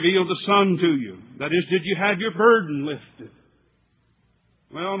Father reveal the Son to you? That is, did you have your burden lifted?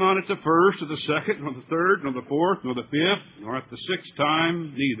 Well, not at the first, or the second, nor the third, nor the fourth, nor the fifth, nor at the sixth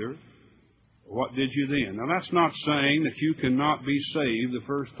time, neither. What did you then? Now, that's not saying that you cannot be saved the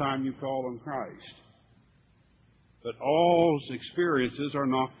first time you call on Christ. But all experiences are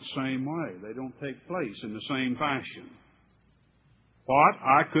not the same way. They don't take place in the same fashion. What?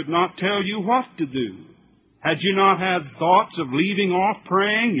 I could not tell you what to do. Had you not had thoughts of leaving off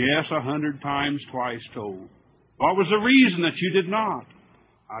praying? Yes, 100 times twice told. What was the reason that you did not?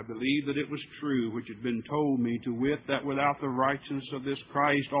 I believe that it was true, which had been told me, to wit, that without the righteousness of this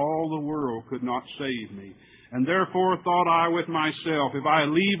Christ, all the world could not save me. And therefore thought I with myself, if I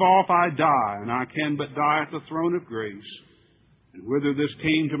leave off, I die, and I can but die at the throne of grace. And whither this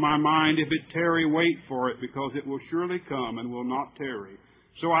came to my mind, if it tarry, wait for it, because it will surely come and will not tarry.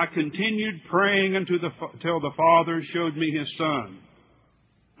 So I continued praying till the Father showed me His Son.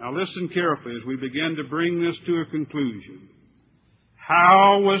 Now listen carefully as we begin to bring this to a conclusion.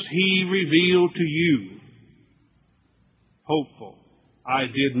 How was He revealed to you? Hopeful. I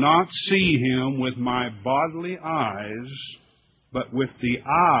did not see Him with my bodily eyes, but with the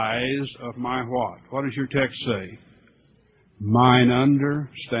eyes of my what? What does your text say? Mine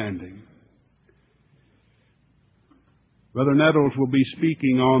understanding. Brother Nettles will be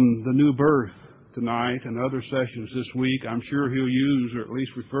speaking on the new birth tonight and other sessions this week. I'm sure he'll use, or at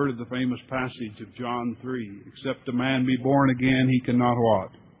least refer to, the famous passage of John 3. Except a man be born again, he cannot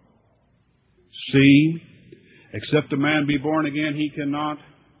what? See. Except a man be born again, he cannot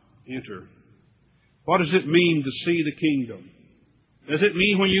enter. What does it mean to see the kingdom? Does it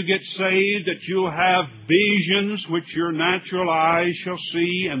mean when you get saved that you'll have visions which your natural eyes shall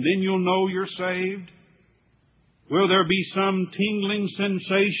see, and then you'll know you're saved? Will there be some tingling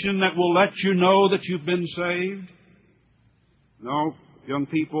sensation that will let you know that you've been saved? No, young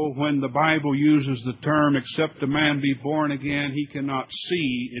people, when the Bible uses the term, except a man be born again, he cannot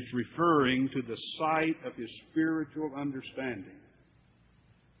see, it's referring to the sight of his spiritual understanding.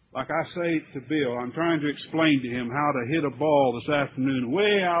 Like I say to Bill, I'm trying to explain to him how to hit a ball this afternoon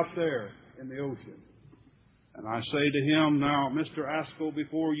way out there in the ocean. And I say to him, now, Mr. Askell,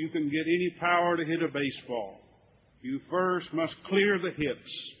 before you can get any power to hit a baseball, you first must clear the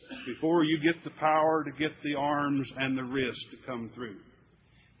hips before you get the power to get the arms and the wrist to come through.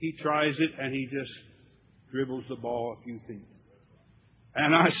 He tries it and he just dribbles the ball a few feet.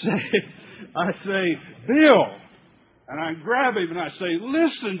 And I say, Bill, And I grab him and I say,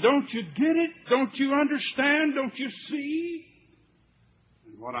 listen, don't you get it? Don't you understand? Don't you see?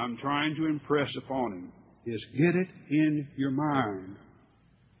 And what I'm trying to impress upon him is get it in your mind.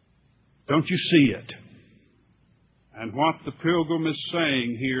 Don't you see it? And what the pilgrim is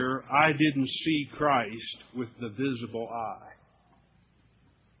saying here, I didn't see Christ with the visible eye.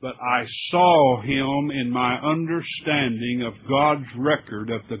 But I saw Him in my understanding of God's record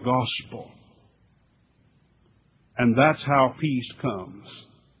of the gospel. And that's how peace comes.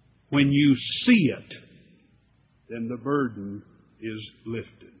 When you see it, then the burden is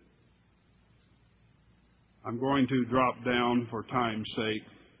lifted. I'm going to drop down for time's sake.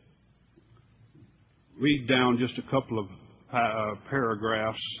 Read down just a couple of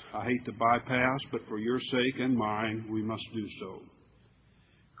paragraphs. I hate to bypass, but for your sake and mine, we must do so.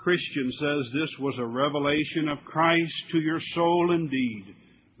 Christian says this was a revelation of Christ to your soul indeed,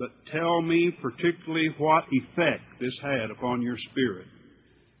 but tell me particularly what effect this had upon your spirit.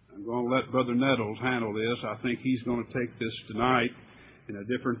 I'm going to let Brother Nettles handle this. I think he's going to take this tonight in a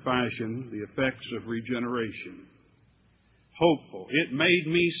different fashion, the effects of regeneration. Hopeful. It made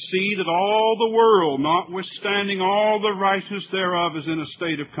me see that all the world, notwithstanding all the righteousness thereof, is in a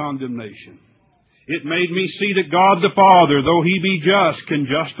state of condemnation. It made me see that God the Father, though He be just, can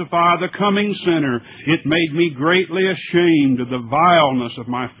justify the coming sinner. It made me greatly ashamed of the vileness of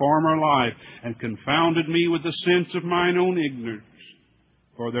my former life, and confounded me with the sense of mine own ignorance.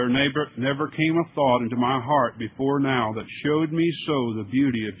 For there never came a thought into my heart before now that showed me so the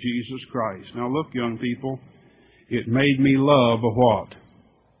beauty of Jesus Christ. Now look, young people, it made me love a what?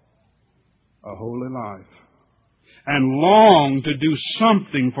 A holy life. And long to do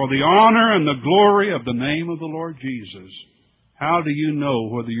something for the honor and the glory of the name of the Lord Jesus. How do you know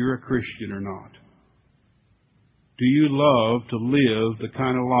whether you're a Christian or not? Do you love to live the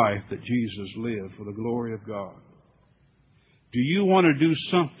kind of life that Jesus lived for the glory of God? Do you want to do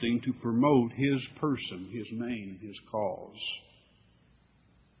something to promote His person, His name, His cause?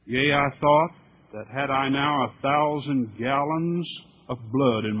 Yea, I thought that had I now 1,000 gallons of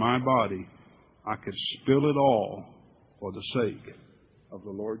blood in my body, I could spill it all for the sake of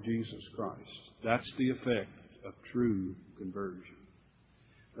the Lord Jesus Christ. That's the effect of true conversion.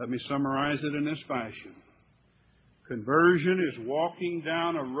 Let me summarize it in this fashion. Conversion is walking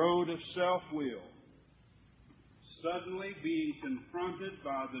down a road of self-will, suddenly being confronted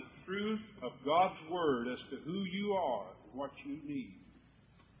by the truth of God's Word as to who you are and what you need.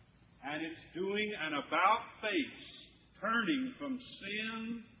 And it's doing an about-face, turning from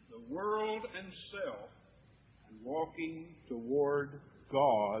sin, the world, and self, and walking toward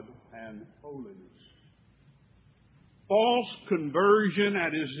God and holiness. False conversion,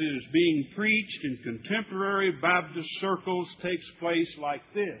 as is being preached in contemporary Baptist circles, takes place like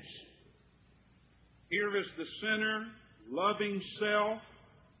this. Here is the sinner, loving self.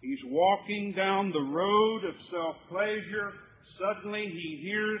 He's walking down the road of self-pleasure. Suddenly he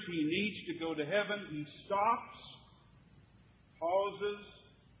hears he needs to go to heaven. He stops, pauses,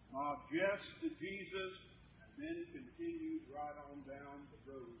 nods yes to Jesus, and then continues right on down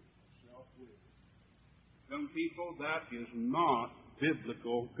the road of self-will. Young people, that is not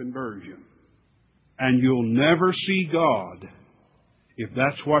biblical conversion. And you'll never see God if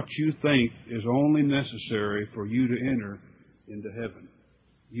that's what you think is only necessary for you to enter into heaven.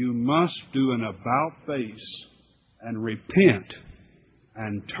 You must do an about-face and repent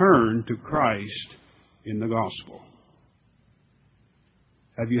and turn to Christ in the gospel.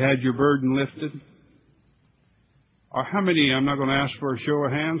 Have you had your burden lifted? Or how many, I'm not going to ask for a show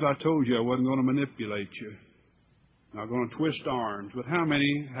of hands. I told you I wasn't going to manipulate you. I'm not going to twist arms. But how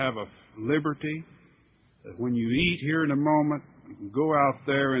many have a liberty that when you eat here in a moment, you can go out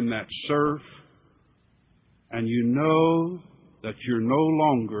there in that surf and you know that you're no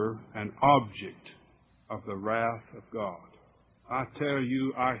longer an object of the wrath of God? I tell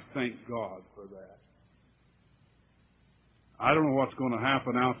you, I thank God for that. I don't know what's going to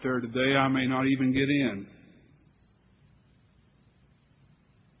happen out there today. I may not even get in.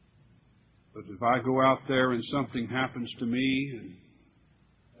 But if I go out there and something happens to me, and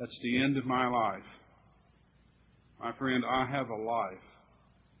that's the end of my life, my friend, I have a life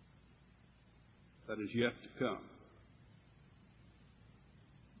that is yet to come.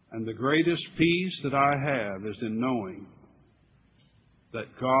 And the greatest peace that I have is in knowing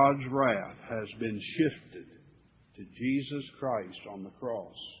that God's wrath has been shifted to Jesus Christ on the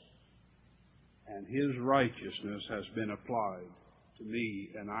cross, and His righteousness has been applied to me,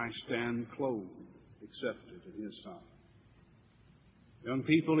 and I stand clothed, accepted in His sight. Young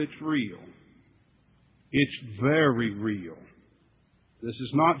people, it's real. It's very real. This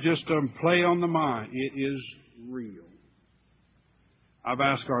is not just a play on the mind. It is real. I've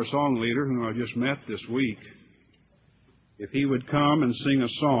asked our song leader, whom I just met this week, if he would come and sing a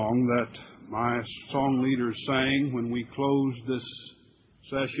song that my song leader sang when we closed this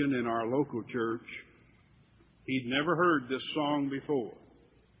session in our local church. He'd never heard this song before.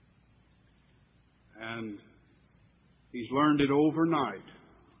 And he's learned it overnight.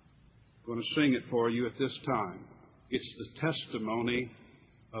 I'm going to sing it for you at this time. It's the testimony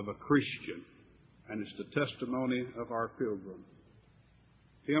of a Christian, and it's the testimony of our pilgrim.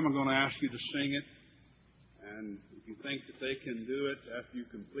 Tim, I'm going to ask you to sing it, and if you think that they can do it after you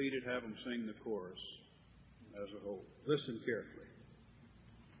complete it, have them sing the chorus as a whole. Listen carefully.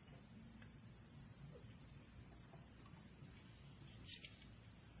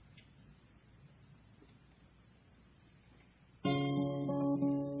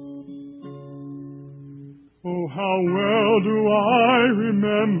 Oh, how well do I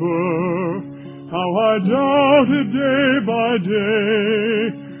remember how I doubted day by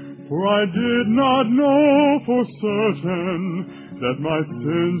day, for I did not know for certain that my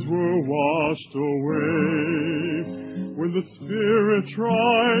sins were washed away. When the Spirit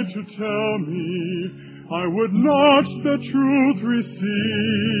tried to tell me I would not the truth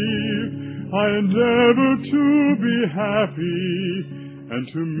receive, I endeavored to be happy and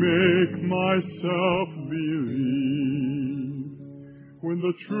to make myself believe. When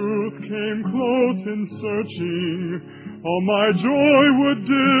the truth came close in searching, all my joy would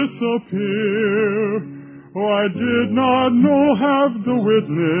disappear. Oh, I did not have the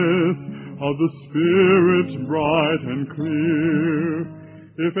witness of the Spirit bright and clear.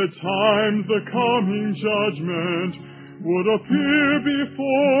 If at times the coming judgment would appear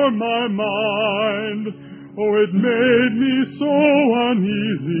before my mind, oh, it made me so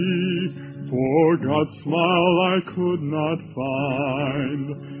uneasy, for God's smile I could not find.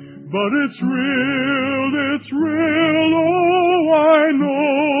 But it's real, oh, I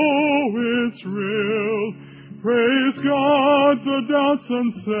know it's real. Praise God, the doubt's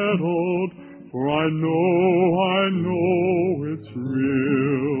unsettled, for I know it's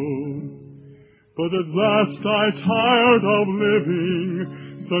real. But at last I tired of living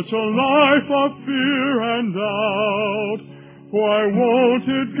such a life of fear and doubt, for I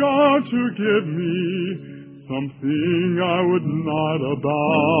wanted God to give me something I would not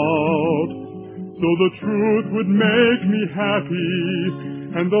about. So the truth would make me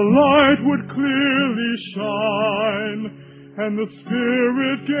happy, and the light would clearly shine, and the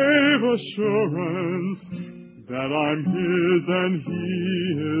Spirit gave assurance that I'm His and He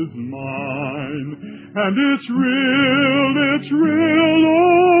is mine. And it's real,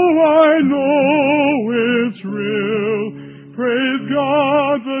 oh, I know it's real. Praise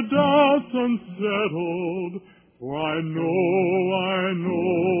God, the doubt's unsettled, for I know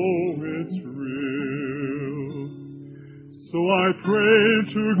it's real. So I prayed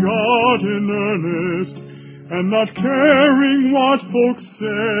to God in earnest, and not caring what folks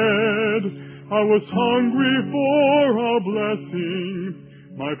said, I was hungry for a blessing.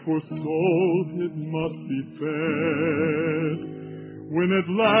 My poor soul, it must be fed. When at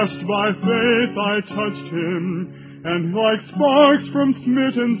last by faith I touched Him, and like sparks from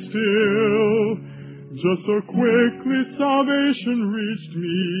smitten steel, just so quickly salvation reached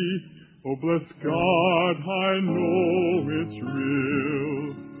me. Oh, bless God, I know it's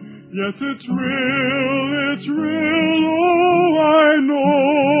real. Yes, it's real, oh, I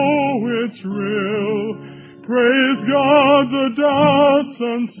know it's real. Praise God, the doubt's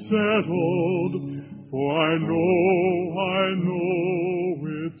unsettled, for I know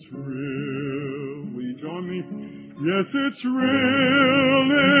it's real. Will you join me? Yes, it's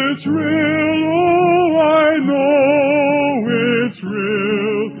real, oh, I know it's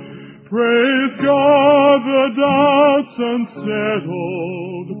real. Praise God, the doubt's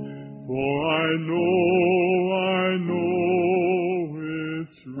unsettled, for I know